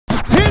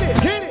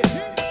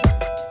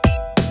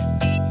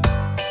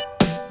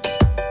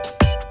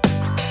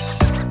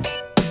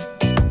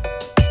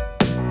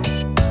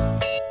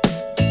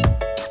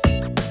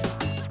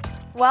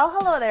Well,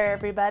 hello there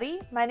everybody.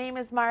 My name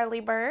is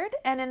Marley Bird,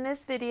 and in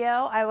this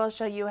video I will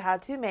show you how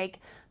to make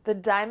the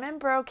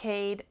diamond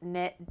brocade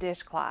knit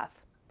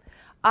dishcloth.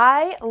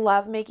 I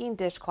love making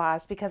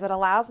dishcloths because it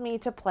allows me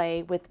to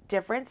play with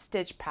different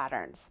stitch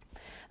patterns.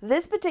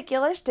 This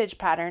particular stitch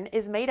pattern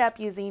is made up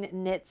using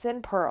knits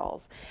and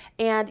purls,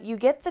 and you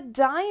get the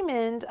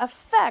diamond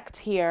effect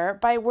here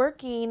by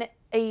working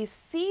a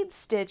seed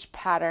stitch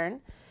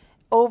pattern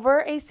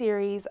over a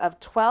series of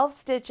 12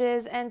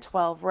 stitches and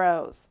 12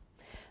 rows.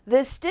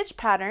 This stitch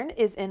pattern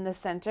is in the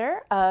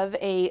center of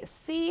a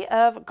sea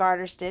of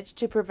garter stitch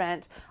to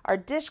prevent our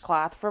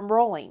dishcloth from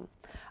rolling.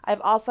 I've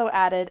also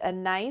added a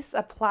nice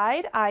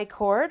applied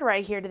I-cord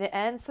right here to the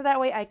end so that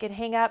way I can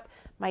hang up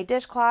my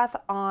dishcloth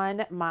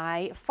on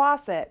my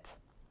faucet.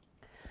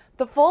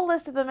 The full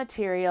list of the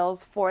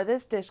materials for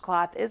this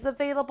dishcloth is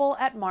available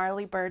at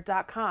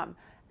marleybird.com,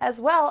 as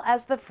well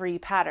as the free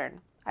pattern.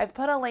 I've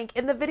put a link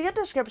in the video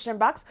description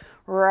box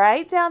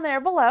right down there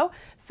below.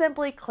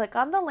 Simply click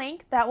on the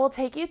link that will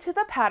take you to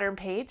the pattern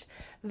page.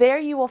 There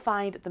you will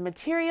find the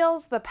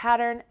materials, the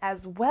pattern,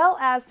 as well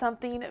as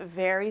something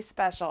very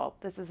special.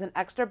 This is an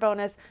extra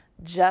bonus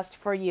just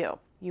for you.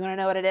 You want to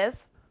know what it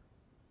is?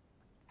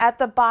 At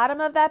the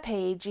bottom of that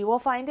page, you will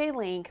find a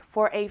link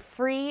for a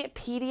free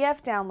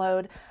PDF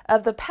download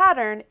of the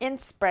pattern in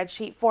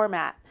spreadsheet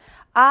format.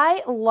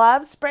 I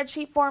love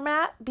spreadsheet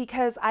format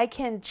because I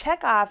can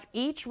check off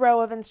each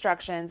row of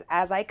instructions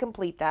as I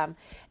complete them,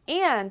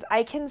 and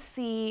I can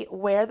see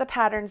where the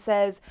pattern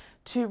says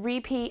to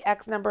repeat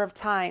X number of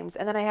times,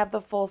 and then I have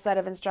the full set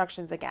of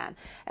instructions again,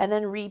 and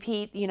then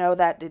repeat,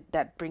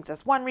 that brings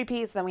us one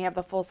repeat, so then we have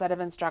the full set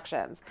of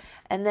instructions,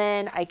 and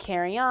then I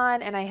carry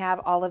on and I have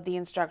all of the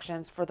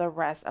instructions for the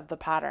rest of the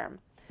pattern.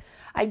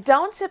 I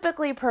don't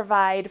typically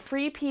provide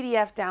free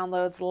PDF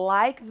downloads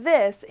like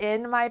this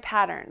in my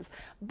patterns,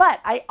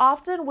 but I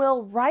often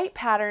will write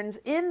patterns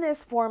in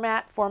this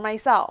format for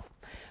myself.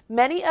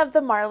 Many of the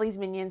Marley's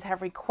minions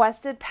have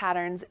requested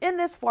patterns in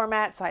this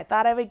format, so I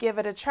thought I would give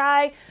it a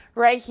try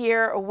right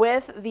here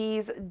with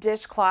these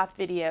dishcloth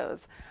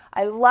videos.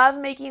 I love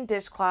making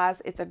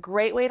dishcloths. It's a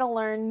great way to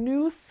learn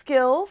new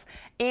skills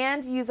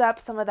and use up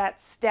some of that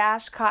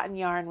stash cotton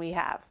yarn we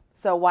have.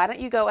 So why don't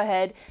you go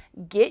ahead,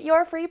 get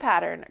your free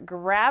pattern,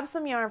 grab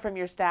some yarn from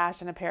your stash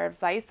and a pair of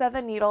size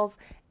 7 needles,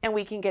 and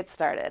we can get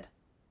started.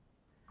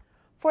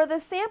 For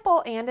the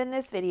sample and in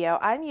this video,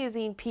 I'm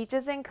using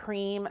Peaches and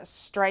Cream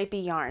stripy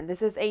yarn.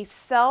 This is a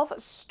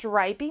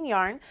self-striping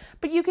yarn,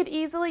 but you could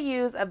easily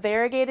use a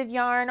variegated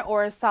yarn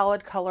or a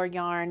solid color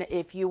yarn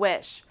if you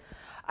wish.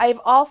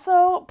 I've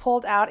also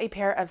pulled out a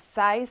pair of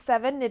size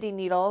 7 knitting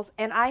needles,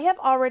 and I have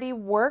already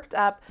worked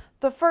up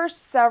the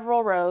first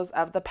several rows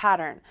of the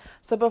pattern.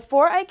 So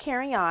before I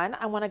carry on,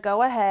 I want to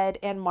go ahead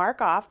and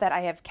mark off that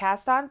I have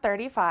cast on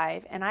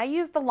 35, and I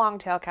use the long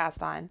tail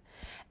cast on.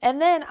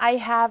 And then I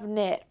have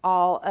knit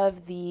all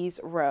of these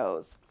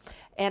rows.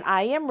 And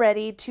I am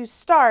ready to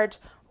start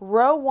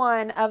row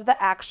 1 of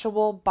the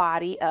actual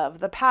body of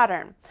the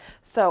pattern.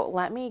 So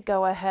let me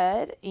go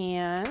ahead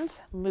and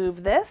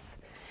move this.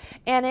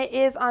 And it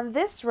is on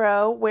this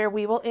row where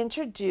we will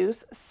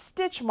introduce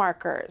stitch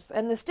markers.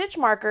 And the stitch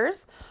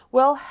markers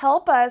will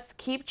help us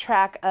keep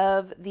track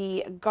of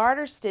the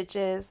garter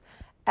stitches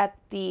at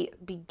the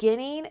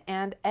beginning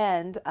and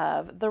end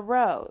of the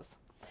rows.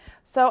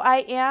 So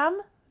I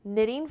am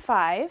knitting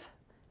 5.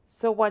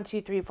 So 1,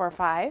 2, 3, 4,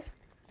 5.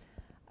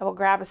 I will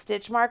grab a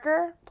stitch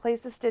marker, place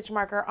the stitch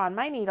marker on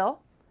my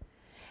needle,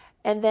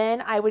 and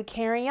then I would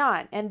carry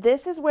on. And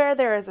this is where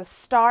there is a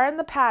star in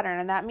the pattern,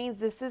 and that means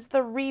this is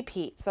the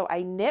repeat. So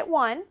I knit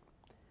 1,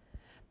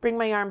 bring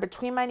my yarn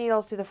between my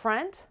needles to the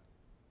front,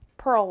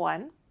 purl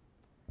 1,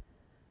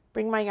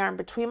 bring my yarn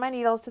between my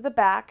needles to the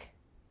back,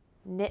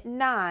 knit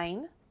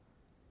 9,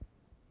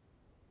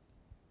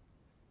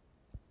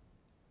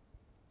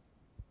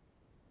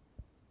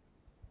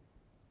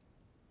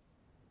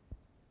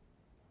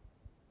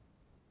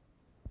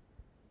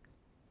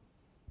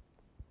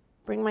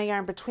 bring my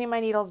yarn between my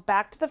needles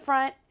back to the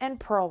front and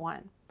purl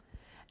 1.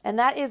 And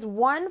that is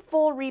one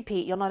full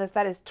repeat. You'll notice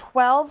that is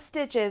 12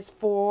 stitches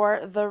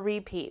for the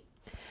repeat.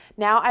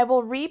 Now I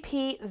will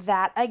repeat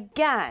that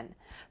again.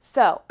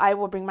 So I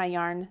will bring my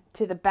yarn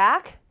to the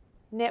back,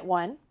 knit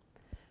 1,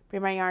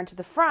 bring my yarn to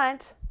the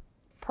front,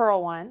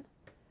 purl 1,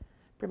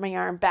 bring my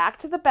yarn back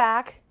to the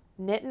back,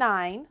 knit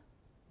 9,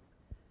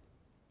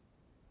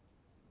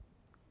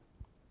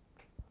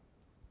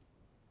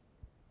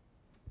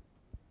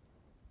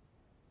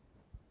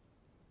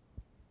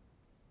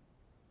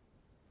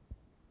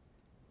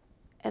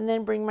 and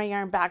then bring my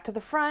yarn back to the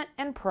front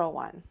and purl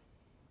 1.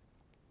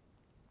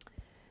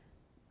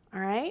 All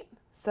right,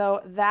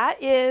 so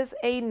that is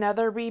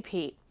another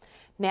repeat.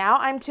 Now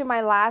I'm to my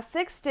last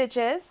 6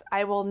 stitches.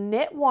 I will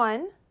knit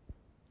 1,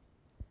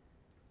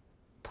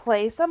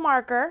 place a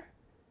marker,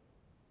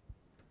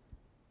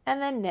 and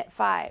then knit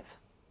 5.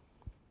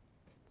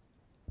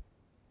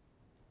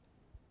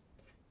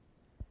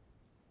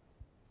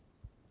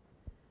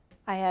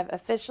 I have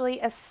officially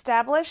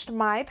established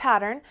my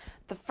pattern.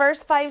 The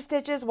first 5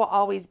 stitches will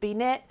always be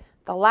knit.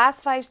 The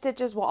last 5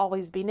 stitches will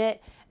always be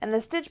knit, and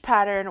the stitch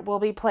pattern will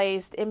be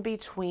placed in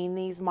between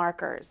these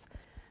markers.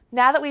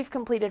 Now that we've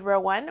completed row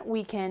 1,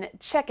 we can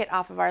check it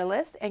off of our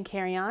list and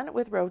carry on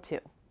with row 2.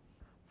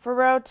 For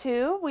row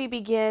 2, we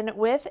begin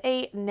with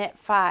a knit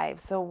 5.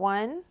 So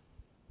 1,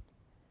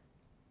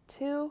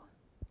 2,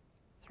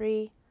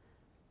 3,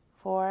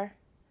 4,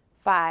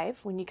 5.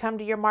 When you come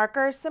to your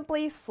marker,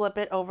 simply slip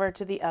it over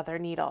to the other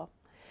needle.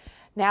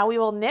 Now we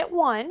will knit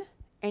 1,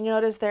 and you'll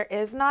notice there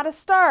is not a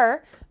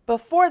star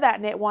before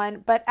that knit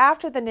 1, but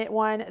after the knit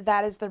 1,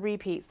 that is the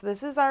repeat. So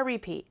this is our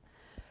repeat.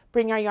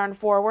 Bring our yarn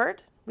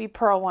forward, we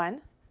purl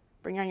 1.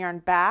 Bring our yarn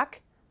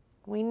back,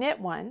 we knit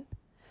 1.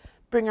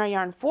 Bring our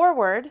yarn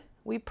forward,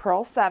 we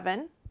purl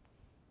 7.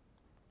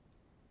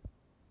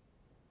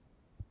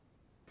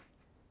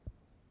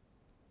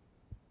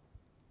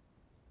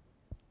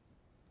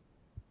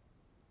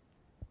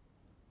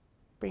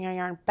 Bring our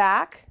yarn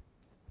back,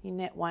 you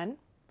knit 1.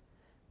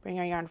 Bring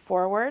our yarn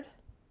forward,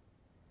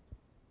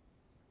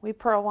 we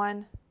purl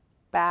 1,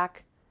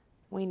 back,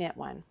 we knit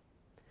 1.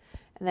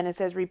 And then it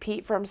says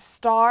repeat from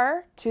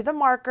star to the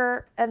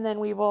marker, and then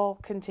we will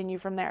continue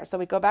from there. So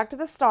we go back to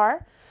the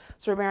star,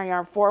 so we bring our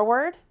yarn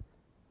forward,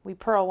 we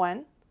purl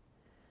 1,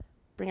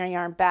 bring our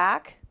yarn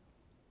back,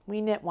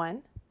 we knit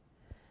 1,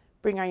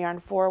 bring our yarn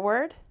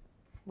forward,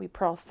 we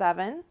purl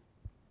 7,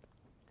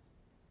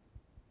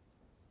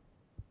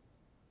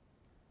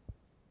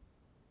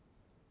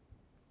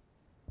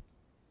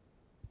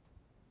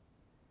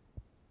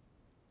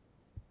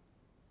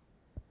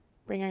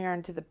 bring our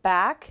yarn to the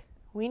back,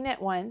 we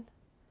knit 1,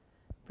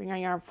 bring our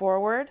yarn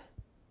forward,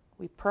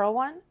 we purl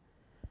 1,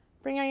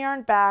 bring our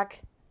yarn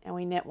back, and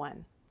we knit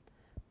 1.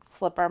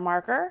 Slip our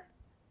marker,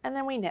 and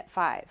then we knit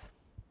 5.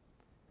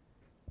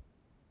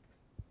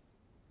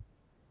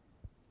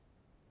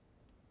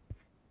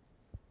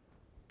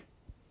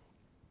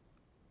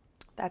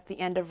 That's the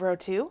end of row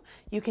 2.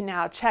 You can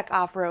now check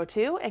off row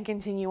 2 and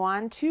continue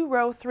on to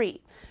row 3.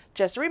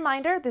 Just a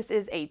reminder, this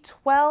is a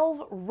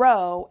 12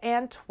 row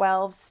and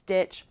 12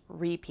 stitch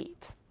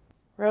repeat.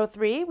 Row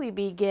 3, we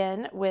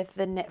begin with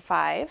the knit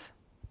 5,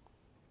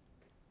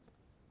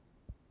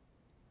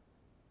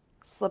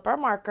 slip our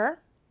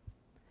marker,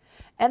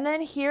 and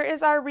then here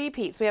is our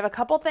repeats. We have a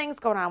couple things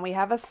going on. We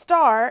have a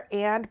star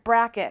and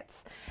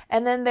brackets,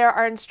 and then there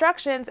are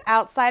instructions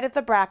outside of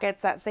the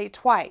brackets that say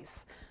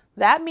twice.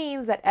 That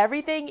means that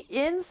everything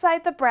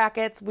inside the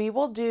brackets we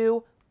will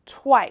do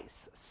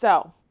twice.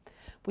 So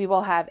we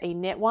will have a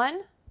knit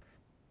 1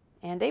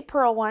 and a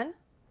purl 1,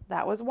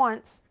 that was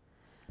once,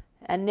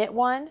 a knit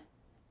 1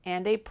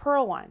 and a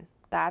purl 1,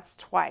 that's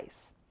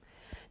twice.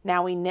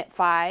 Now we knit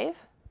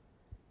 5,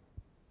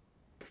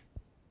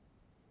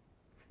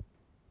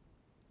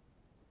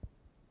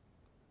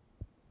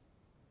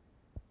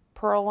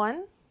 purl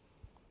 1,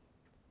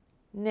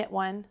 knit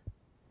 1,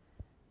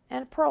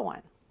 and purl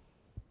 1.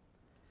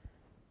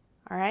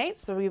 All right,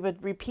 so we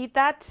would repeat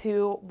that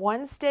to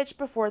 1 stitch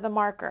before the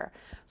marker.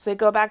 So we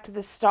go back to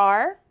the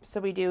star,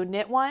 so we do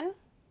knit 1,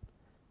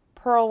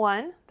 purl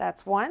 1,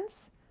 that's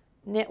once,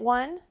 knit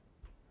 1,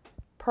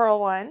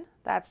 purl 1,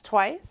 that's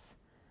twice,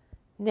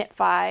 knit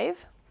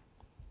 5,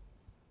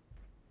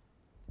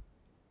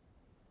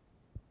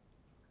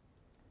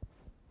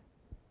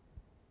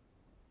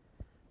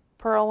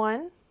 purl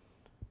 1,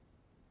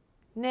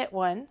 knit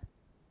 1,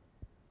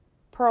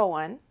 purl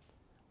 1.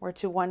 We're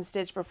to 1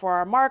 stitch before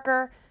our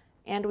marker,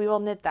 and we will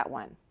knit that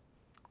 1.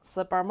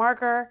 Slip our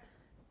marker,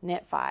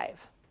 knit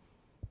 5.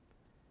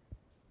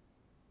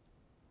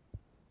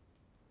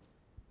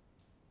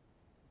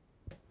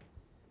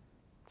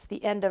 It's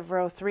the end of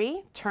row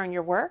 3. Turn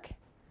your work.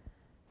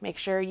 Make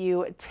sure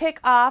you tick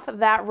off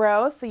that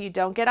row so you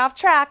don't get off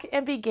track,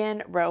 and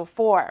begin row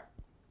 4.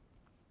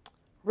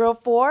 Row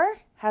 4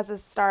 has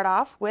us start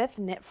off with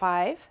knit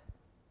 5,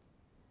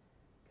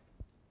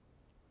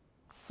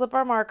 slip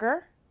our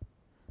marker,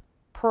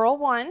 purl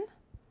 1,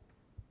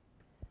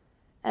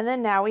 and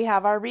then now we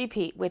have our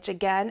repeat, which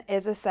again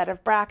is a set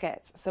of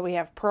brackets. So we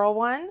have purl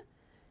 1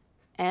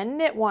 and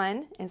knit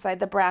 1 inside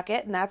the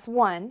bracket, and that's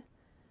 1.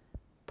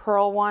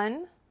 Purl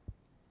 1,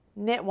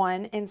 knit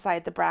 1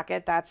 inside the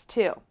bracket, that's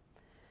 2.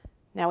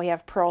 Now we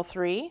have purl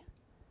 3,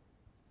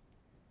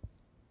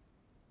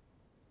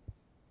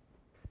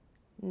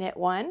 knit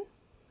 1,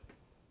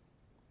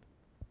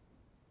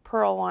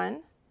 purl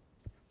 1,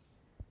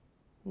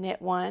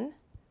 knit 1,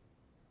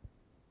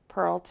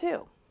 purl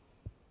 2.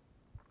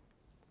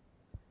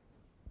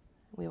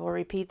 We will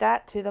repeat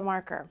that to the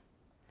marker.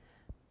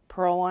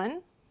 Purl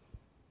 1,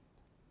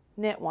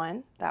 knit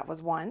 1, that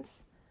was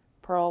once,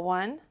 purl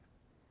 1,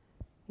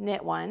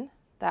 knit 1,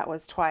 that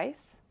was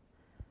twice,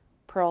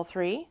 purl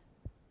 3,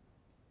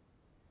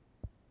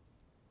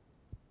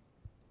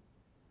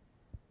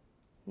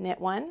 knit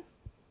 1,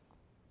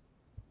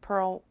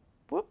 purl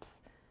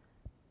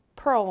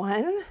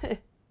 1,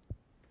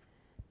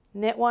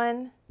 knit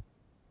 1,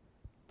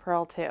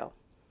 purl 2.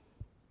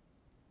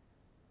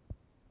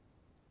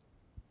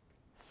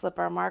 Slip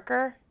our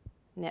marker,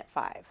 knit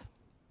 5.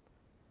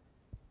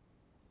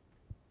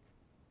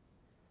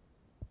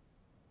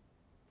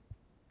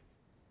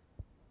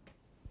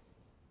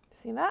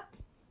 See that?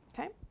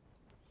 Okay.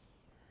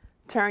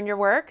 Turn your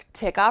work,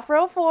 tick off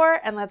row 4,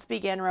 and let's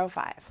begin row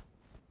 5.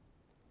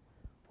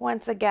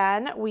 Once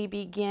again, we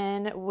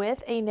begin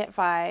with a knit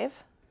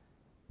 5,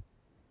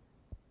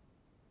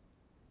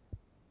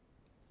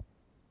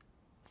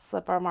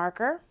 slip our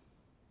marker,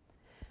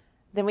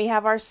 then we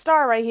have our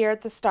star right here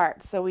at the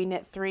start. So we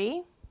knit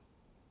 3,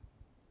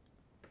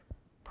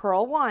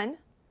 purl 1,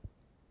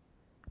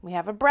 we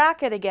have a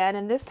bracket again,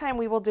 and this time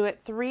we will do it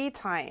 3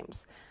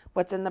 times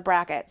what's in the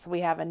bracket. So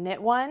we have a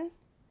knit 1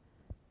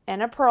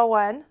 and a purl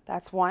 1,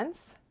 that's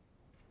once,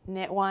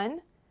 knit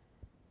 1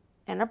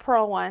 and a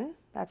purl 1,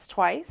 that's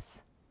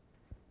twice,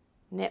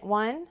 knit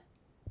 1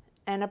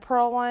 and a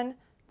purl 1,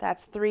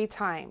 that's 3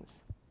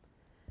 times.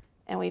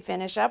 And we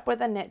finish up with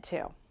a knit 2.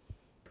 All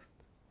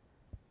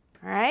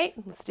right,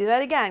 let's do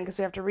that again because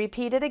we have to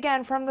repeat it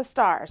again from the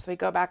star. So we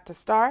go back to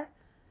star,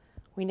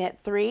 we knit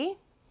 3,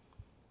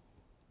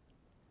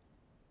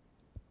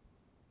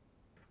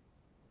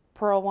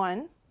 purl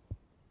 1.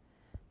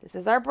 This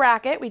is our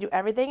bracket. We do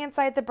everything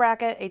inside the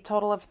bracket a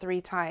total of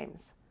 3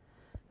 times.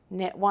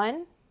 Knit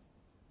 1,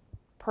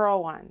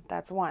 purl 1,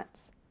 that's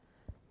once.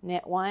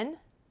 Knit 1,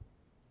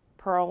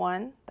 purl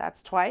 1,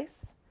 that's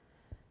twice.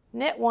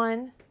 Knit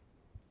 1,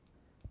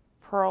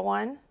 purl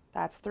 1,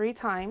 that's 3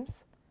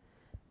 times.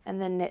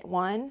 And then knit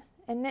 1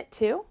 and knit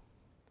 2.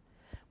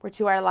 We're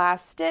to our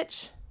last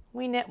stitch,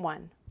 we knit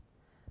 1.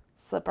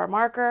 Slip our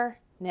marker,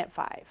 knit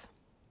 5.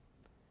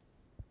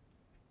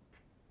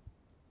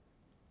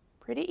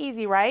 Pretty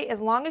easy, right? As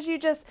long as you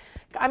just,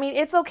 I mean,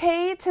 it's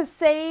okay to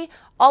say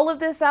all of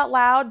this out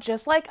loud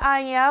just like I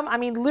am. I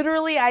mean,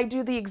 literally, I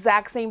do the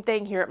exact same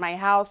thing here at my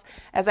house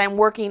as I'm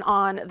working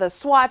on the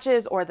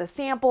swatches or the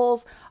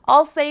samples.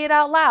 I'll say it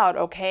out loud,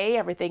 okay?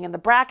 Everything in the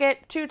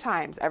bracket 2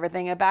 times,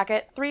 everything in the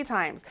bracket 3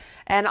 times.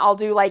 And I'll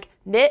do like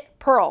knit,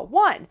 purl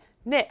 1,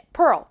 knit,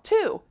 purl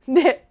 2,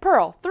 knit,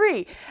 purl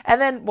 3. And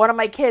then one of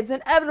my kids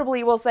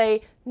inevitably will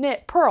say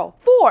knit, purl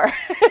 4.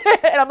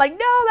 And I'm like,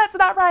 no, that's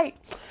not right.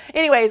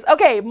 Anyways,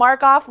 okay,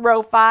 mark off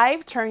row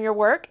 5, turn your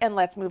work, and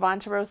let's move on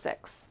to row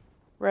 6.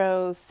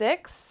 Row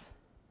 6,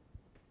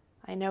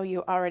 I know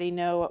you already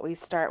know what we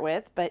start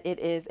with, but it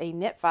is a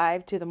knit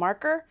 5 to the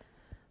marker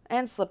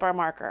and slip our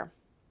marker.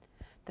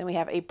 Then we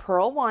have a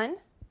purl 1,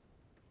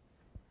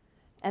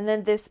 and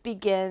then this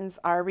begins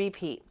our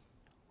repeat.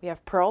 We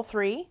have purl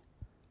 3,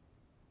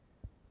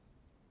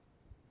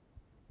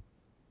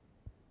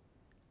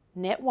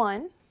 knit 1,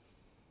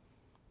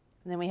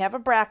 and then we have a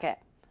bracket.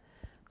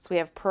 So we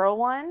have purl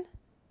 1,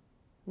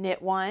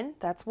 knit 1,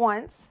 that's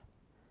once,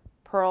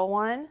 purl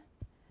 1,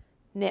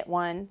 knit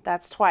 1,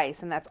 that's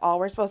twice, and that's all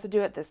we're supposed to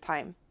do at this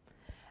time.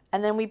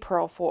 And then we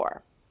purl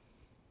 4.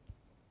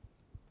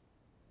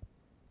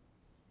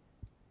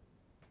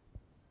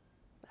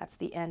 That's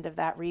the end of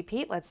that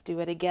repeat. Let's do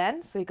it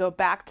again. So we go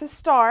back to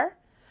star,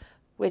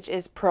 which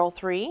is purl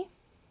 3,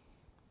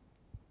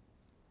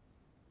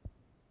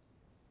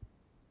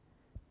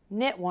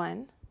 knit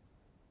 1,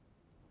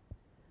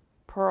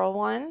 purl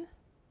 1,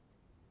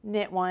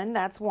 knit 1,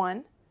 that's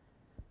 1,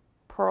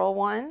 purl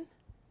 1,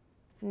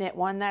 knit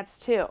 1, that's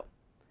 2.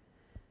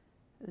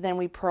 Then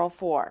we purl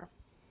 4.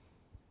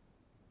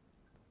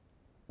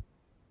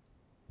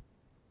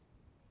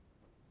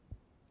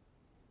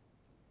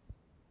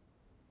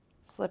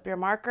 Slip your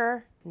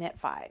marker, knit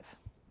 5.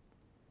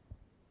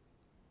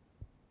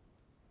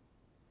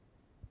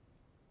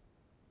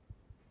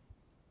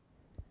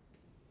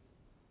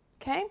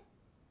 Okay.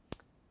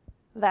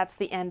 That's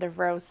the end of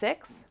row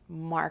 6.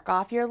 Mark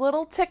off your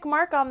little tick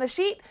mark on the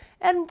sheet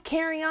and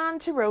carry on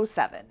to row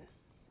 7.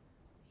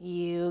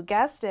 You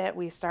guessed it,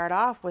 we start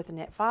off with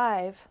knit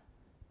 5.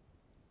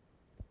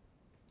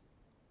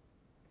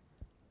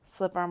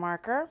 Slip our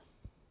marker,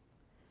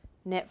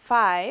 knit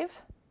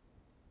 5,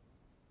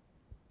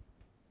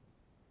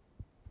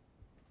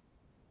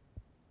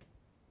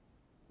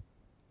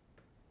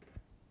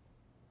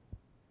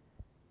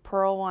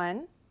 purl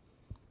 1,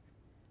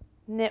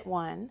 knit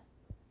 1,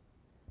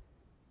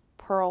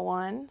 purl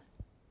 1,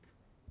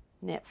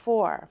 knit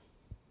 4.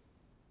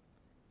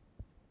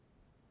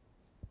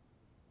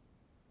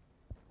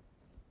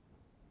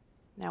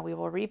 Now we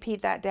will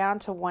repeat that down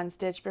to 1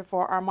 stitch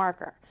before our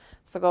marker.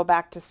 So go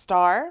back to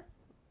star,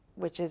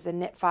 which is a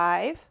knit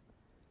 5,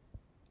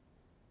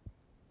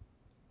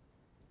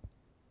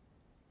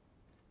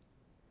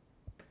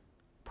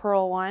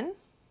 purl 1,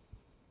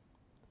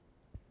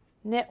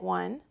 knit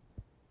 1,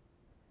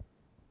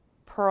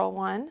 purl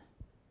 1,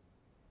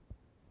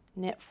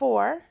 knit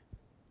 4,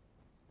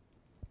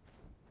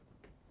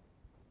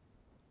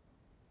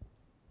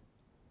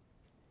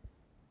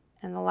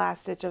 and the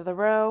last stitch of the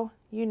row,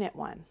 you knit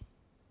 1.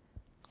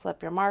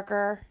 Slip your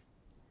marker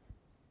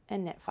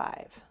and knit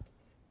 5.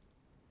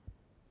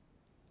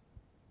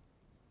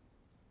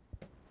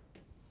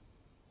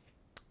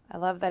 I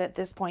love that at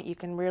this point you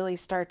can really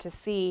start to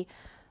see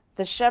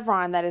the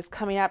chevron that is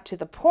coming up to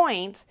the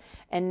point,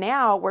 and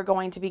now we're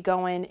going to be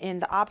going in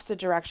the opposite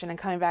direction and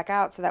coming back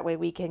out so that way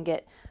we can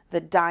get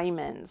the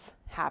diamonds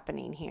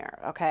happening here,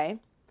 okay?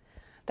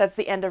 That's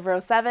the end of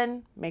row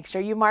 7. Make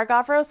sure you mark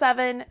off row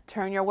 7,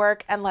 turn your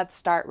work, and let's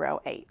start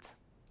row 8.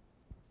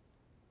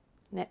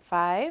 Knit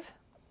 5,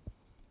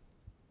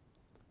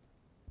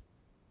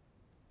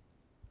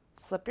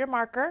 slip your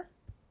marker,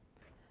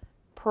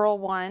 purl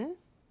 1,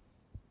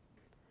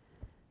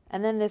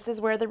 and then this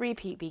is where the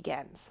repeat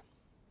begins.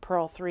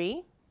 Purl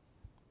 3,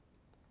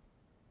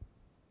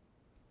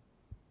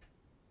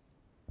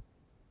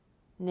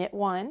 knit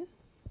 1,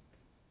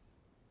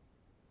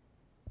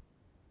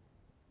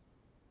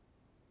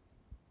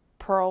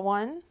 purl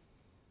 1,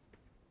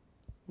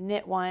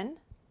 knit 1,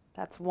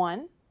 that's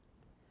 1,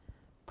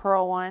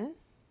 purl 1,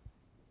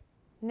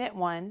 knit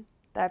 1,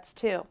 that's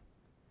 2,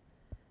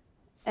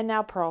 and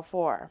now purl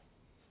 4.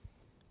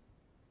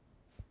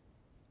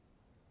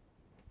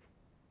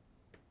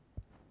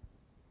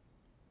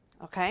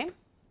 Okay,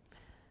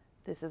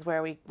 this is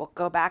where we will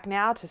go back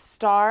now to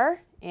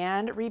star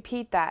and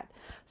repeat that.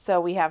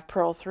 So we have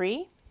purl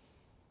 3,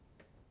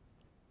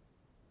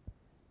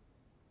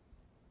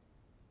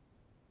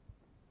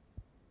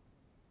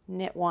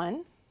 knit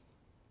 1,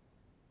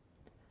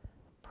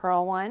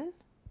 purl 1,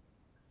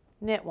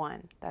 knit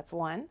 1, that's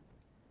 1,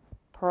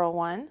 purl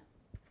 1,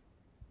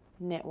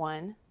 knit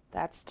 1,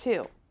 that's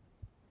 2,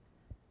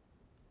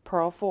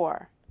 purl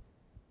 4,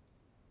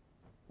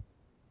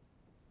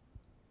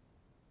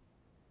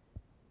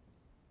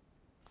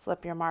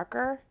 slip your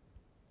marker,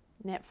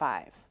 knit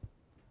 5.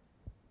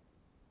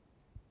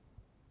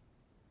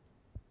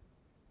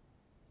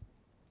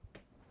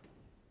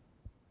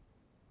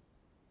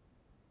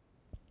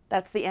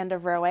 That's the end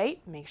of row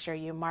 8. Make sure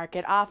you mark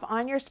it off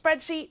on your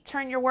spreadsheet,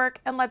 turn your work,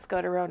 and let's go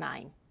to row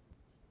 9.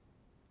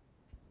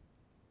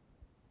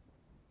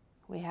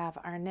 We have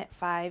our knit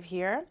 5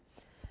 here,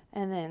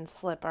 and then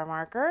slip our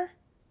marker.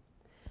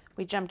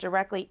 We jump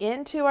directly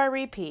into our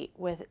repeat,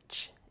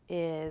 which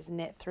is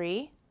knit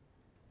 3,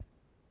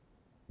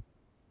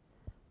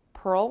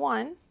 purl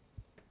 1,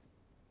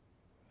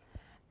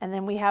 and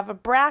then we have a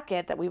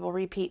bracket that we will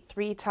repeat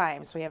 3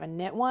 times. We have a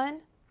knit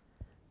 1,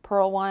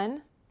 purl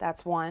 1,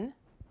 that's 1,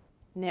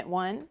 knit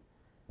 1,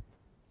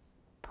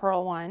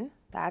 purl 1,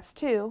 that's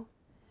 2,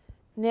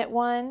 knit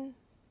 1,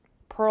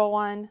 purl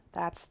 1,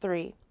 that's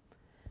 3,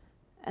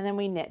 and then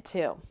we knit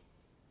 2.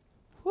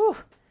 Whew.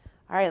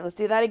 All right, let's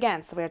do that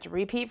again. So we have to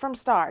repeat from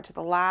start to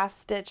the last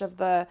stitch of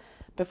the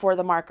before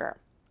the marker.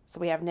 So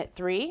we have knit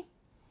 3,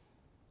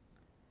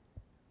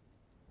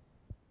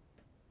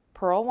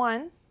 purl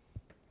 1,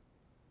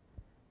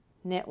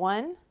 knit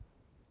 1,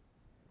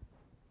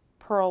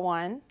 purl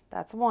 1,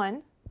 that's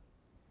 1,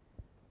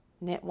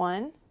 knit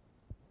 1,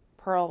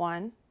 purl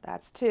 1,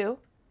 that's 2,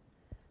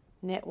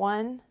 knit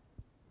 1,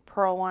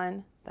 purl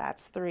 1,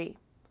 that's 3,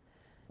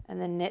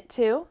 and then knit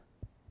 2.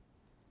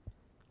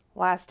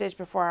 Last stitch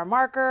before our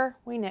marker,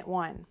 we knit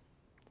 1.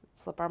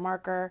 Slip our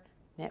marker,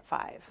 knit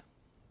 5.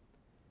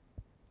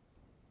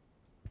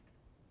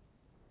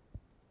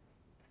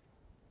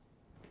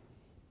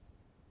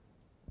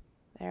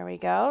 There we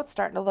go. It's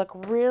starting to look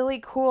really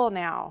cool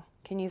now.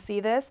 Can you see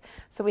this?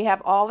 So we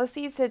have all the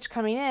seed stitch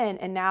coming in,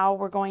 and now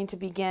we're going to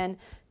begin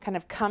kind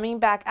of coming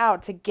back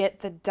out to get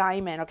the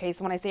diamond. Okay,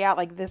 so when I say out,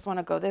 like this one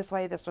will go this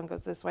way, this one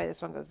goes this way,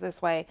 this one goes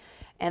this way,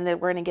 and then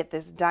we're going to get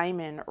this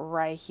diamond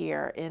right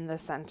here in the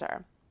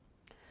center.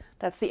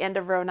 That's the end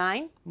of row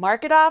 9.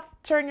 Mark it off,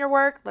 turn your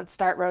work. Let's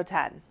start row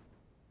 10.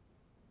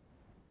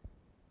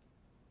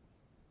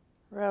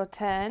 Row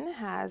 10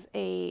 has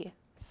a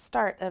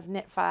start of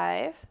knit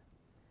 5,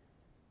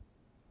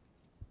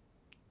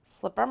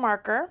 slip our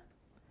marker,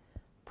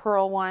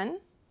 purl 1,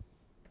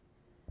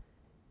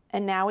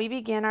 and now we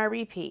begin our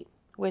repeat,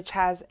 which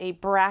has a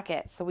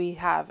bracket. So we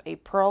have a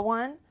purl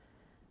 1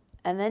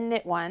 and then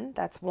knit 1,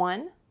 that's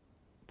 1,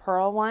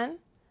 purl 1,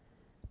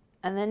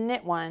 and then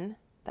knit 1,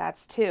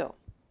 that's 2.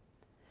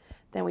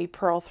 Then we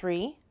purl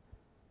 3,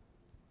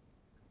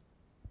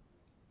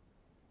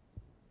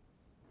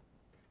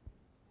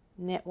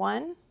 knit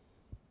 1,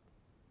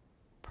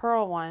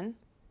 purl 1,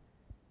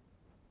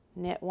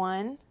 knit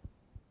 1,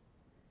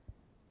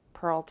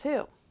 purl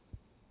 2.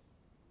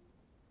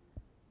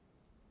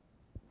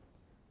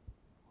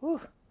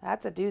 Whew,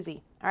 that's a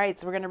doozy. All right,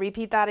 so we're going to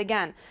repeat that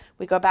again.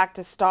 We go back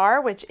to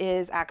star, which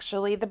is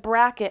actually the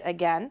bracket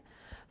again.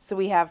 So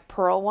we have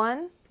purl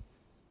 1,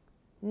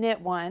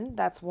 knit 1,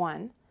 that's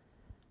 1,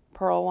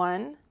 purl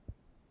 1,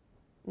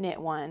 knit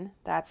 1,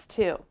 that's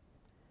 2,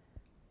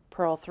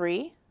 purl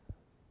 3,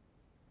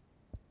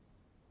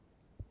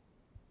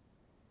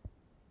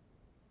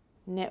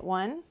 knit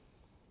 1,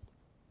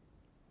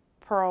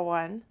 purl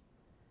 1,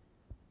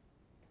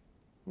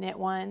 knit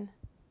 1,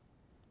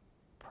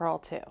 purl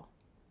 2.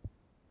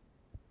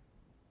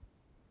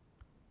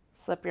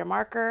 Slip your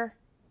marker,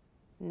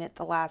 knit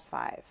the last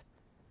 5.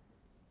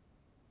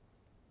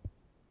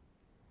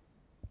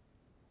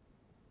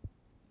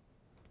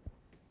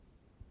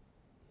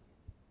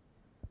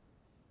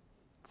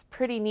 It's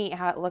pretty neat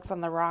how it looks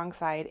on the wrong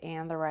side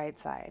and the right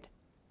side.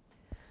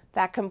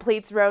 That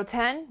completes row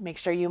 10. Make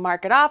sure you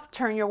mark it off,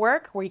 turn your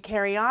work. We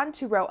carry on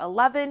to row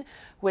 11,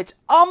 which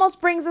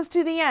almost brings us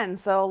to the end.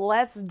 So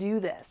let's do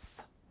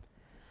this.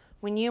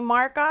 When you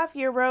mark off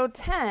your row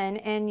 10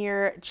 and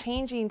you're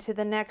changing to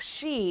the next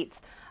sheet,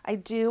 I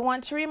do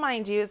want to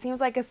remind you, it seems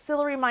like a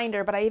silly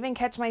reminder, but I even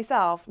catch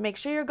myself, make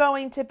sure you're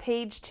going to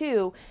page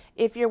 2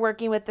 if you're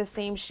working with the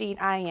same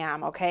sheet I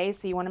am, okay?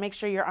 So you want to make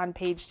sure you're on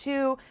page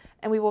 2,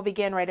 and we will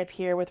begin right up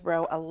here with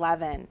row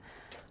 11.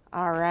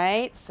 All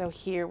right, so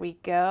here we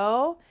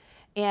go.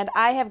 And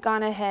I have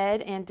gone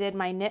ahead and did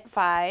my knit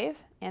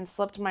 5 and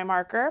slipped my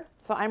marker.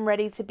 So I'm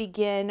ready to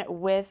begin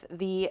with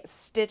the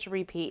stitch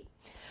repeat,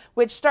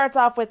 which starts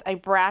off with a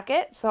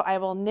bracket. So I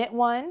will knit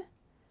 1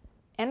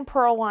 and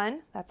purl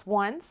 1, that's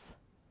once,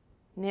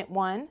 knit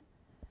 1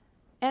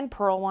 and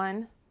purl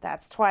 1,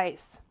 that's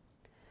twice.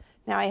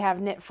 Now I have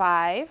knit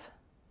 5,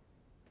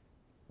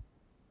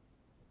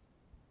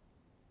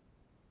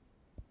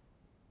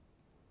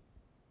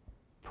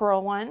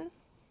 purl 1,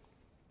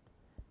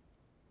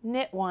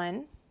 knit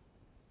 1,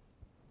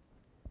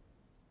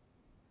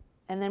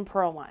 and then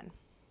purl 1.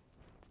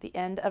 It's the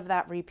end of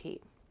that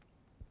repeat.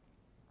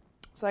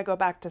 So I go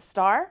back to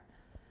star,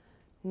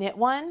 knit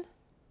 1,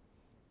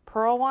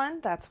 purl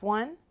 1, that's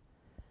 1,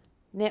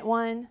 knit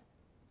 1,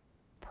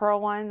 purl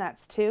 1,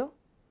 that's 2,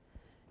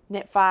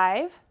 knit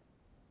 5,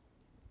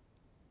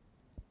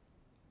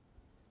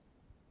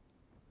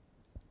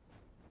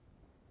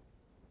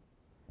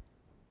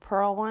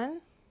 purl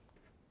 1,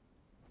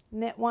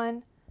 knit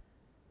 1,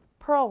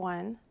 purl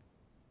 1,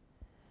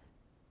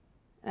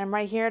 and I'm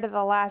right here to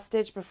the last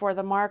stitch before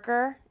the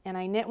marker, and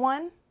I knit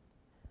 1,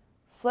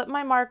 slip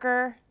my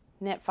marker,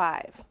 knit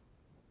 5.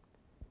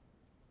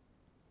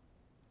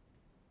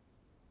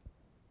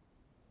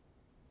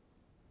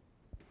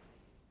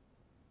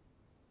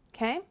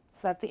 Okay,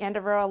 so that's the end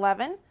of row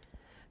 11.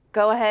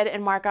 Go ahead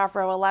and mark off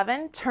row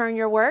 11, turn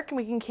your work, and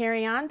we can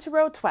carry on to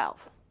row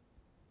 12.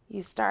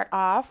 You start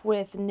off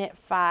with knit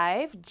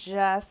 5,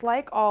 just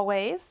like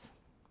always.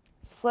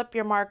 Slip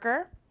your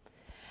marker,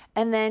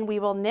 and then we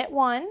will knit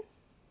 1,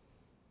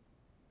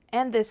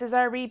 and this is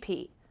our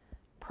repeat.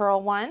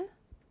 Purl 1,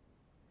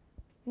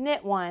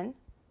 knit 1,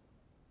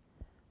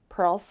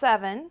 purl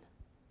 7,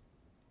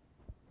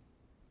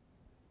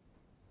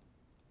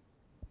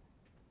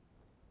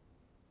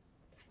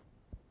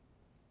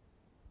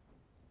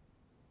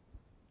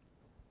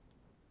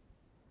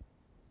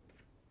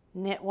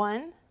 knit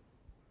 1,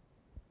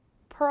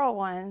 purl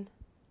 1,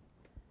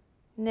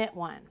 knit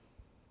 1.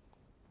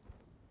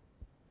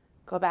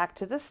 Go back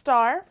to the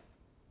star.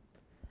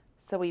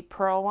 So we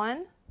purl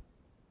 1,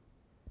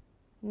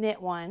 knit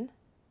 1,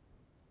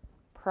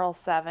 purl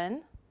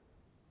 7,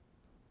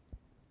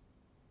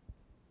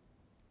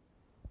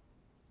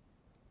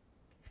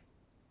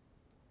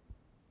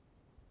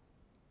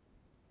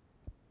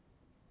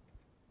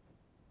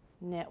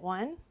 knit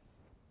 1,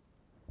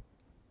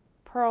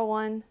 purl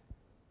 1,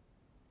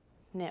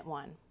 knit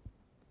 1.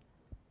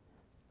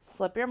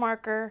 Slip your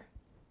marker,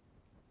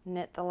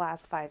 knit the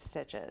last 5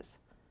 stitches.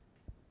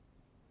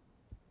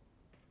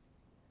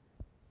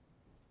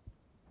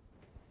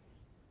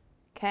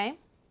 Okay,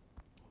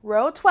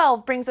 row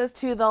 12 brings us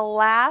to the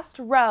last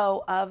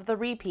row of the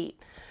repeat.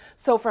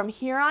 So from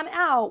here on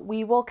out,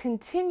 we will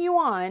continue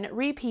on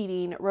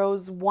repeating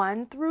rows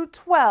 1 through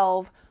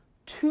 12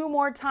 2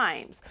 more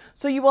times.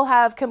 So you will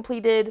have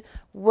completed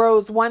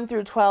rows 1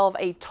 through 12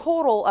 a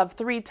total of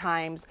 3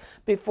 times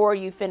before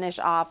you finish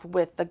off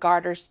with the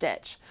garter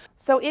stitch.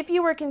 So if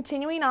you were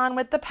continuing on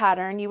with the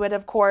pattern, you would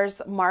of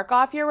course mark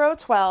off your row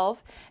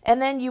 12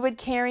 and then you would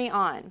carry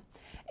on.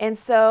 And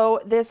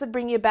so this would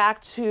bring you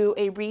back to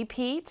a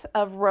repeat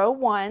of row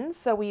 1.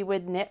 So we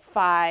would knit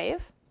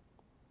 5,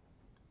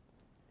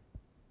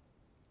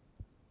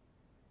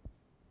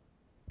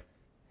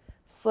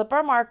 slip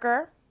our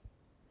marker,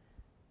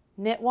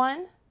 knit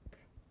 1,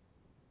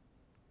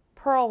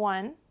 purl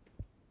 1,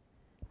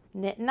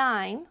 knit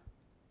 9,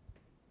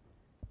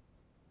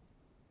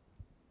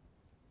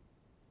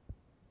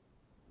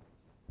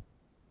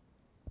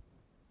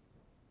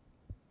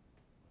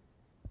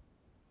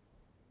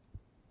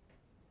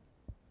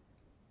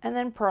 and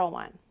then purl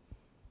 1.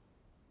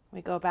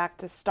 We go back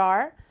to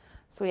star,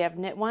 so we have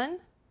knit 1,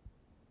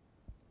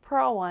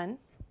 purl 1,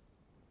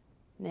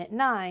 knit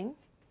 9,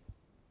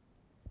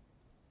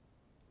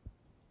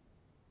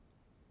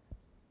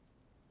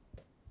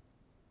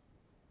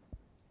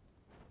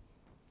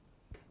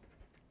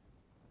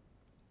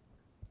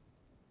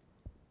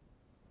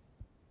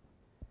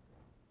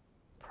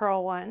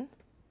 purl 1,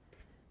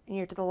 and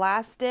you're to the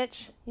last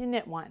stitch, you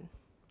knit 1.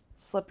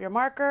 Slip your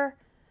marker,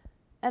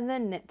 and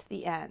then knit to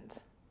the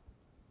end.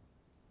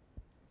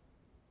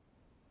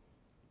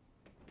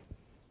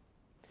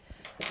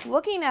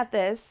 Looking at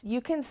this, you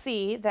can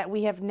see that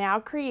we have now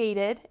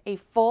created a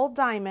full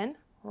diamond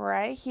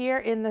right here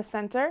in the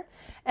center,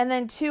 and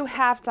then 2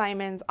 half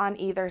diamonds on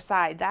either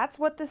side. That's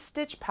what the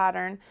stitch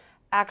pattern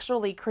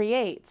actually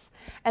creates.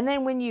 And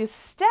then when you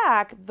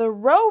stack the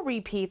row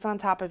repeats on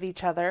top of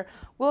each other,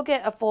 we'll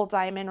get a full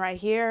diamond right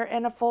here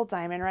and a full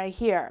diamond right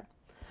here.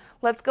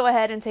 Let's go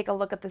ahead and take a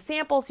look at the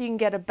sample so you can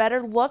get a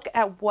better look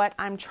at what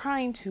I'm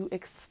trying to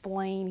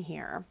explain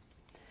here.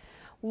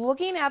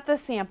 Looking at the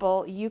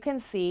sample, you can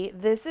see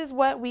this is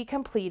what we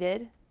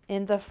completed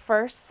in the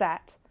first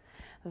set.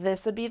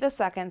 This would be the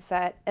second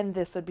set, and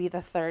this would be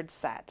the third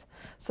set.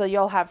 So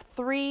you'll have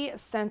 3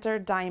 center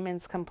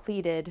diamonds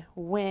completed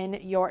when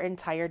your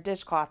entire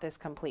dishcloth is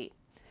complete.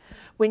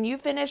 When you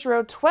finish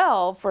row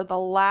 12 for the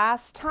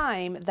last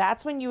time,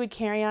 that's when you would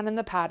carry on in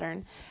the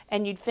pattern,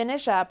 and you'd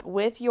finish up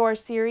with your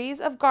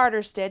series of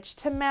garter stitch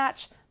to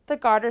match the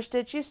garter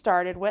stitch you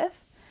started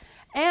with.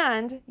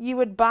 And you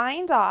would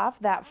bind off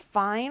that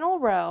final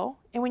row,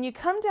 and when you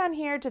come down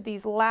here to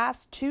these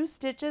last 2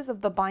 stitches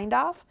of the bind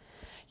off,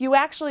 you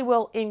actually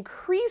will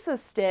increase a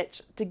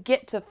stitch to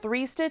get to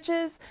 3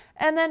 stitches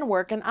and then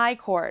work an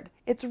I-cord.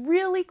 It's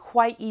really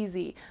quite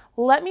easy.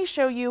 Let me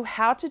show you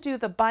how to do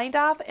the bind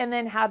off and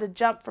then how to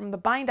jump from the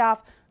bind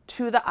off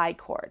to the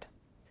I-cord.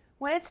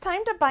 When it's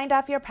time to bind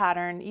off your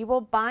pattern, you will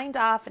bind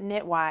off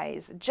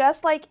knitwise,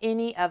 just like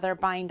any other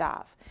bind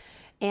off.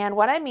 And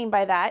what I mean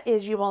by that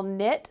is you will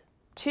knit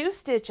 2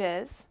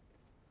 stitches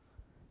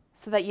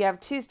so that you have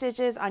 2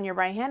 stitches on your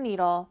right hand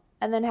needle,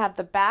 and then have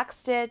the back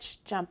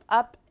stitch jump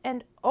up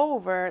and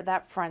over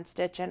that front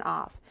stitch and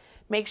off.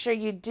 Make sure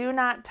you do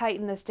not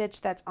tighten the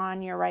stitch that's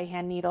on your right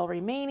hand needle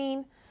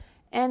remaining,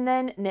 and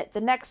then knit the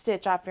next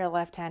stitch off your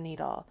left hand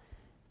needle,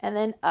 and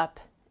then up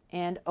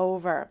and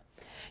over.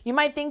 You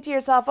might think to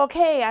yourself,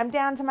 okay, I'm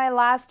down to my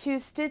last 2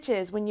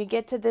 stitches when you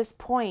get to this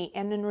point,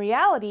 and in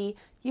reality,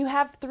 you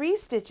have 3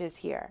 stitches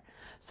here.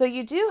 So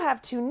you do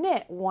have to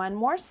knit 1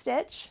 more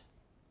stitch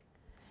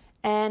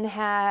and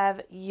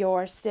have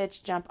your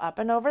stitch jump up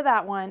and over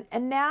that one,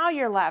 and now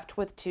you're left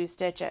with 2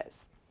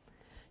 stitches.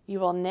 You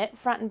will knit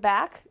front and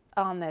back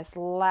on this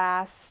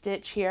last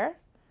stitch here,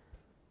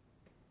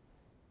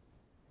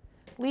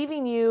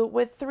 leaving you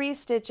with 3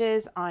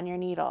 stitches on your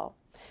needle.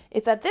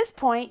 It's at this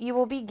point you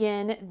will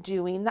begin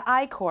doing the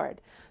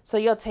I-cord. So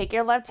you'll take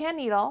your left hand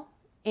needle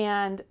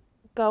and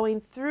going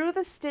through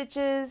the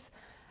stitches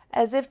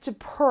as if to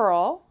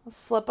purl,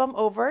 slip them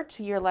over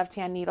to your left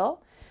hand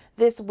needle.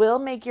 This will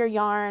make your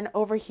yarn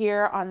over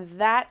here on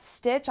that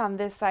stitch on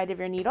this side of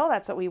your needle.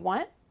 That's what we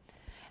want.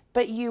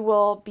 But you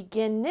will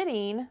begin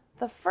knitting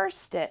the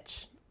first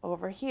stitch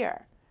over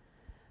here.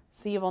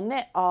 So you will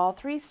knit all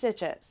 3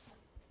 stitches.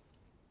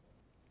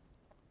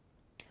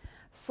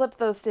 Slip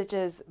those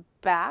stitches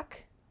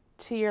back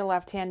to your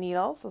left hand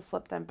needle. So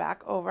slip them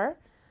back over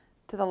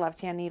to the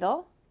left hand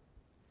needle.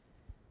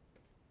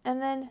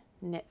 And then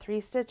knit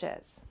 3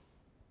 stitches.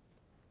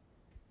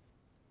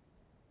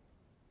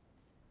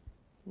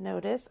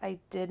 Notice I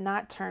did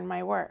not turn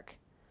my work.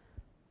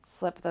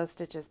 Slip those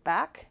stitches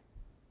back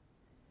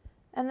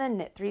and then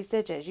knit 3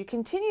 stitches. You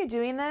continue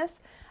doing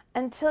this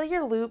until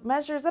your loop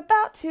measures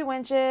about 2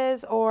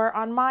 inches, or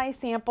on my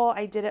sample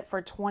I did it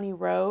for 20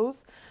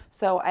 rows.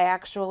 So I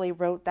actually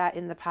wrote that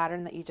in the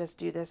pattern that you just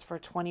do this for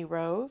 20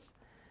 rows.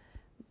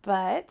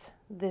 But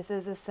this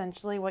is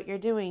essentially what you're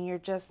doing. You're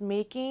just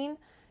making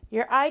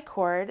your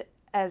I-cord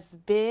as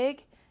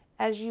big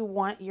as you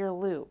want your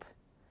loop.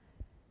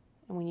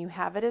 And when you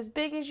have it as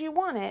big as you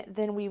want it,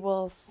 then we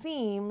will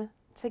seam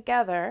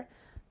together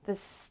the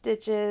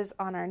stitches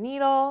on our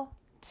needle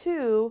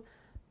to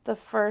the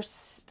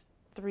first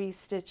 3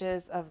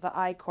 stitches of the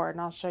I-cord.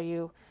 And I'll show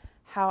you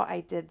how I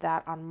did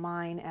that on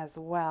mine as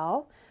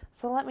well.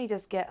 So let me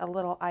just get a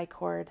little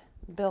I-cord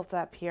built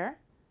up here.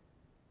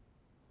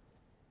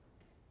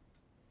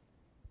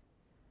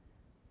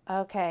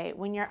 Okay,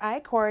 when your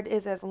I-cord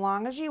is as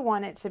long as you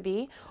want it to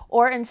be,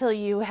 or until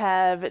you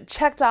have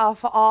checked off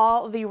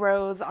all the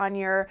rows on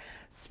your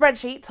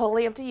spreadsheet,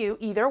 totally up to you,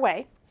 either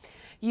way,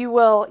 you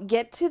will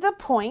get to the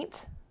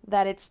point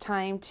that it's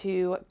time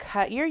to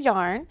cut your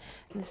yarn.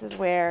 This is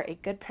where a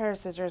good pair of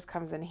scissors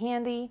comes in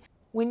handy.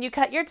 When you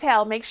cut your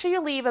tail, make sure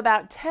you leave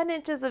about 10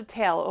 inches of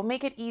tail. It will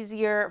make it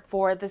easier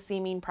for the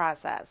seaming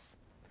process.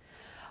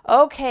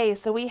 Okay,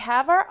 so we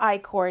have our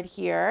I-cord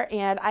here,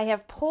 and I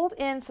have pulled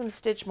in some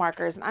stitch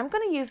markers, and I'm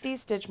going to use these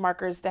stitch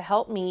markers to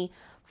help me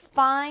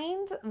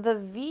find the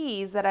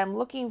V's that I'm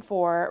looking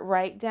for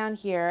right down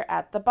here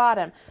at the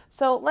bottom.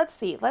 So let's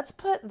see, let's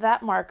put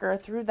that marker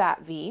through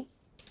that V,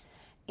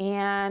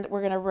 and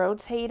we're going to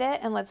rotate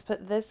it, and let's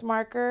put this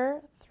marker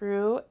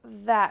through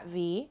that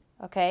V,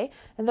 okay?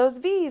 And those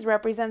V's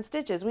represent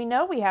stitches. We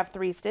know we have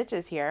 3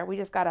 stitches here, we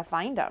just got to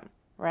find them,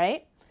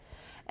 right?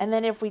 And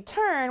then if we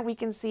turn, we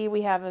can see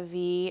we have a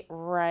V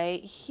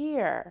right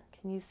here.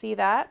 Can you see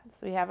that?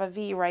 So we have a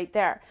V right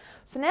there.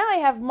 So now I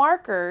have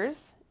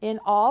markers in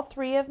all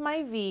 3 of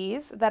my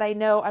V's that I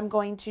know I'm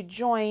going to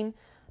join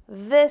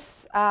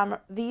this,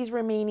 these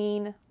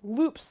remaining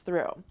loops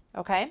through,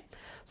 okay?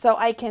 So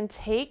I can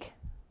take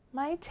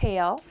my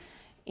tail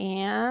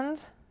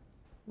and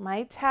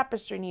my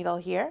tapestry needle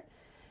here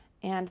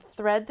and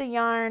thread the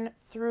yarn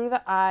through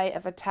the eye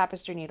of a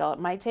tapestry needle. It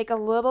might take a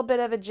little bit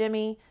of a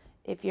jimmy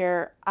if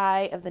your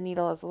eye of the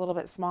needle is a little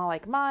bit small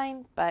like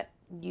mine, but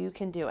you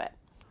can do it.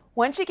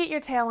 Once you get your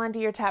tail onto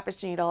your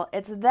tapestry needle,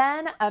 it's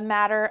then a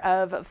matter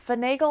of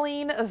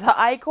finagling the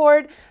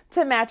I-cord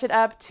to match it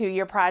up to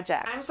your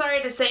project. I'm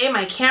sorry to say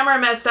my camera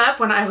messed up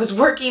when I was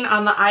working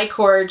on the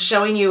I-cord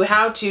showing you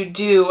how to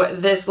do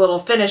this little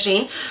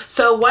finishing.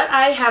 So what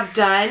I have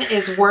done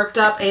is worked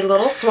up a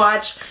little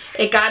swatch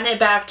and gotten it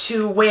back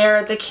to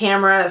where the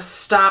camera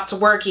stopped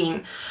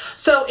working.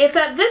 So it's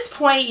at this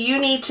point you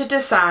need to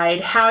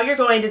decide how you're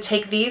going to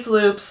take these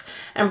loops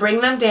and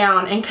bring them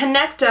down and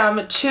connect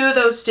them to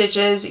those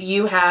stitches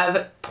you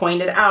have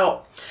pointed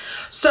out.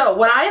 So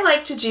what I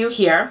like to do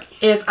here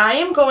is I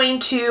am going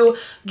to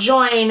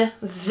join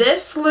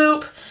this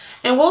loop,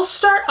 and we'll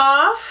start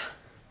off,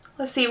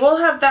 let's see, we'll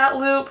have that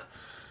loop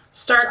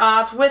start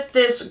off with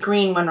this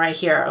green one right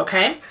here,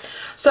 okay?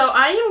 So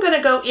I am going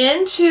to go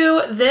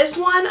into this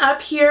one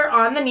up here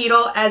on the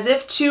needle as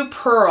if to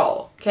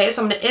purl, okay?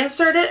 So I'm going to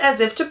insert it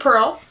as if to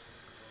purl.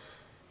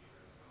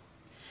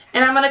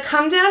 And I'm going to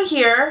come down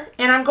here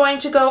and I'm going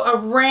to go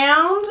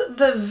around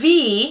the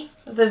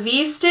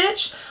V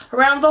stitch,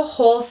 around the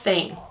whole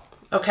thing,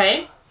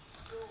 okay?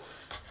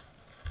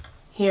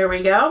 Here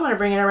we go. I'm going to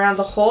bring it around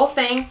the whole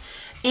thing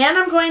and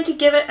I'm going to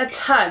give it a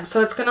tug.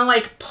 So it's going to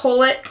like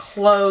pull it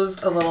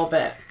closed a little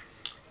bit,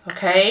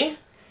 okay?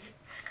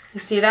 You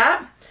see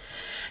that?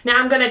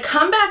 Now I'm going to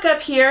come back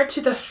up here to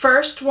the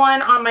first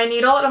one on my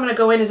needle and I'm going to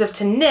go in as if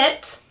to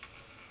knit.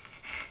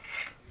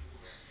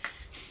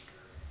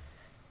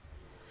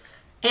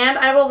 And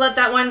I will let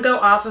that one go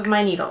off of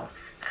my needle.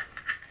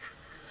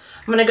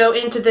 I'm going to go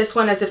into this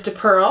one as if to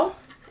purl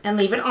and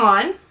leave it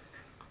on.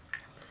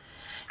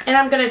 And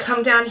I'm going to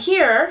come down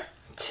here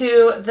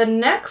to the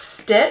next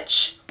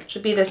stitch, which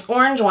would be this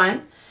orange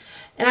one,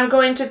 and I'm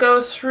going to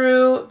go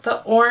through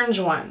the orange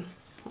one,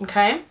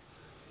 okay?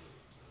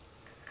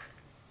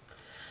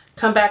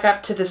 Come back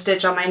up to the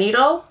stitch on my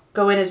needle,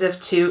 go in as if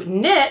to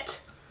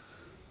knit,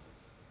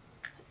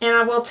 and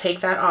I will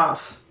take that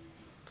off.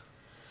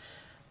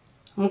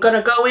 I'm going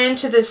to go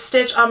into this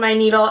stitch on my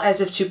needle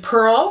as if to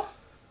purl,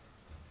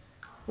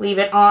 leave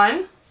it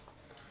on,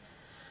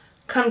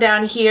 come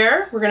down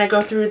here, we're going to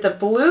go through the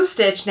blue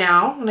stitch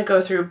now, I'm going to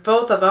go through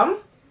both of them,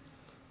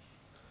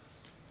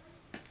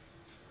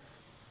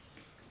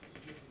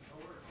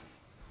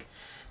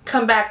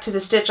 come back to the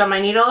stitch on my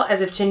needle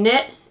as if to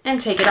knit and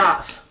take it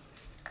off.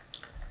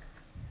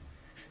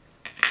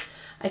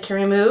 I can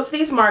remove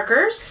these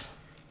markers.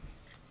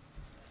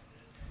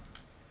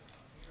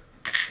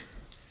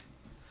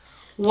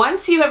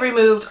 Once you have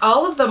removed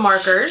all of the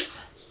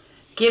markers,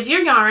 give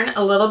your yarn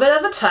a little bit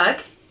of a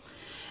tug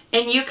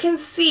and you can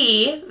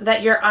see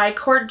that your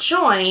I-cord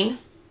join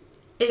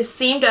is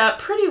seamed up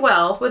pretty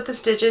well with the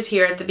stitches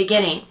here at the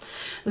beginning.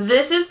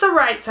 This is the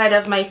right side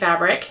of my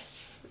fabric.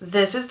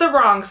 This is the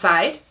wrong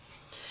side.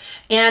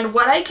 And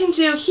what I can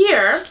do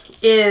here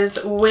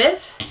is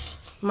with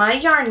my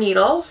yarn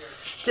needle,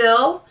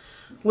 still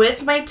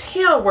with my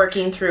tail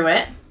working through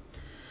it,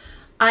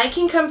 I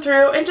can come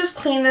through and just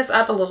clean this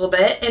up a little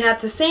bit and at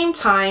the same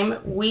time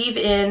weave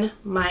in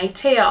my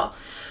tail.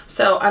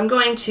 So I'm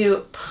going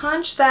to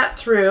punch that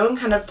through and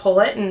kind of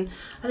pull it, and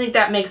I think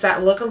that makes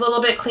that look a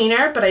little bit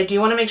cleaner, but I do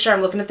want to make sure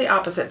I'm looking at the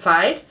opposite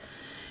side.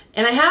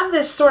 And I have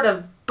this sort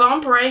of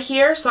bump right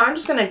here, so I'm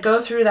just going to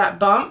go through that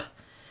bump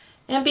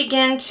and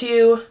begin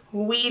to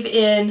weave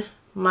in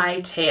my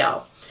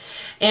tail.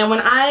 And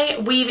when I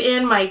weave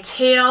in my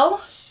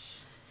tail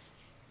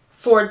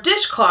for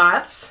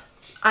dishcloths,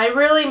 I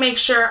really make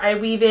sure I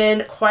weave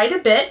in quite a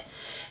bit,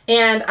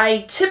 and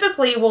I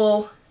typically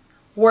will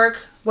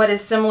work what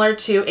is similar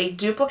to a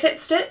duplicate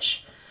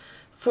stitch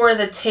for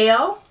the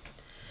tail,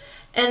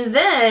 and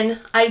then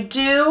I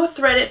do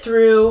thread it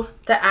through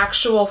the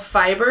actual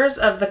fibers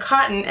of the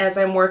cotton as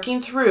I'm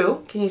working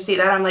through. Can you see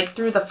that? I'm like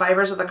through the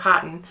fibers of the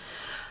cotton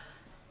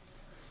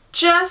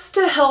just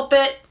to help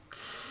it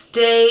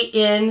stay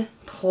in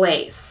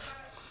place.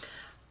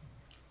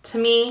 To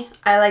me,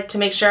 I like to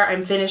make sure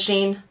I'm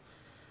finishing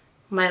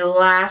my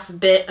last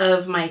bit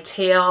of my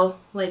tail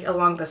like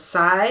along the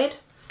side.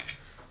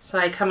 So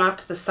I come up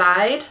to the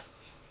side.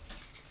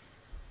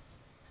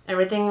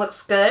 Everything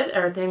looks good.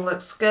 Everything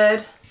looks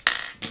good.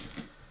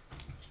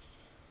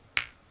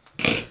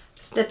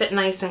 Snip it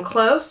nice and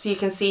close. You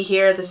can see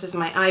here, this is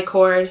my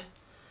I-cord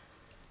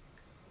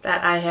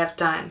that I have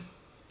done.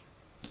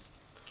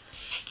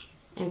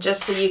 And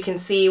just so you can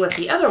see what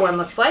the other one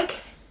looks like,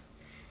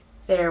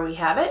 there we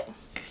have it.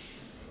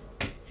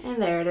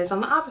 And there it is on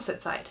the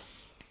opposite side.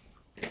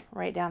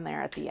 Right down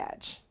there at the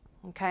edge.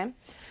 Okay,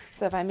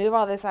 so if I move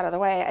all this out of the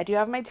way, I do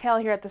have my tail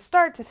here at the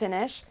start to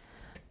finish,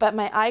 but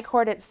my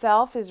I-cord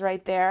itself is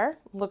right there.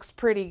 Looks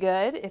pretty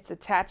good. It's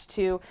attached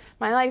to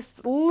my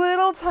nice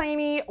little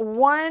tiny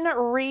one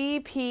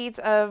repeat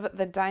of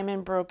the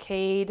diamond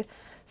brocade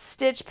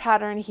stitch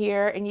pattern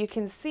here, and you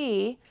can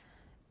see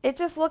it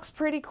just looks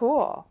pretty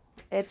cool.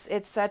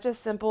 It's such a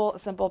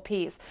simple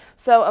piece.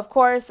 So of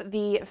course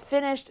the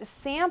finished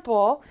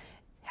sample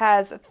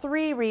has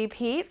 3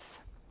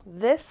 repeats.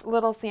 This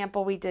little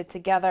sample we did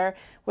together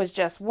was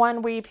just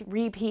 1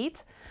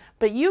 repeat,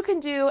 but you can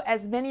do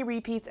as many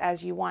repeats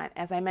as you want.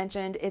 As I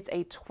mentioned, it's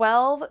a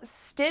 12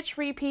 stitch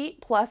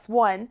repeat plus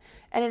 1,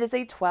 and it is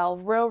a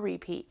 12 row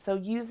repeat. So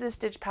use this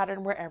stitch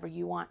pattern wherever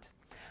you want.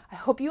 I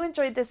hope you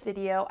enjoyed this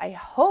video. I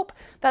hope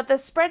that the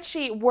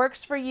spreadsheet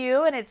works for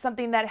you and it's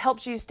something that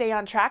helps you stay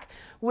on track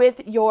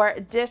with your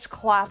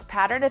dishcloth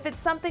pattern. If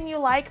it's something you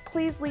like,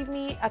 please leave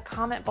me a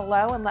comment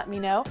below and let me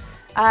know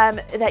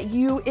that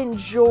you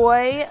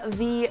enjoy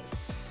the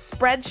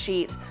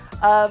spreadsheet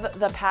of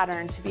the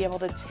pattern to be able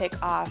to tick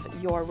off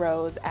your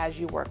rows as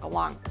you work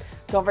along.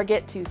 Don't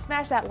forget to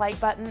smash that like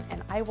button,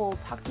 and I will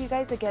talk to you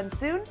guys again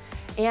soon.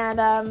 And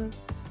I'm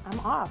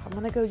off. I'm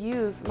gonna go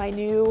use my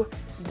new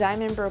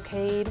Diamond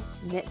Brocade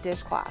knit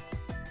dishcloth.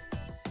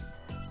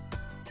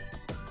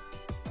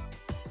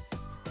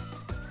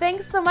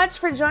 Thanks so much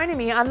for joining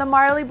me on the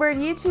Marley Bird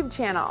YouTube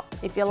channel.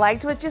 If you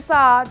liked what you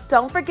saw,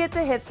 don't forget to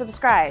hit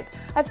subscribe.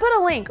 I've put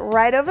a link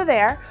right over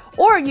there,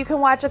 or you can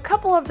watch a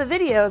couple of the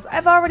videos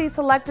I've already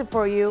selected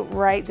for you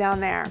right down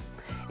there.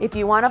 If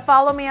you want to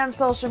follow me on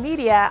social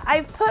media,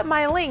 I've put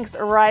my links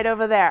right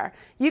over there.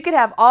 You could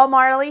have all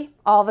Marley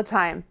all the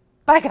time.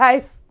 Bye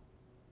guys.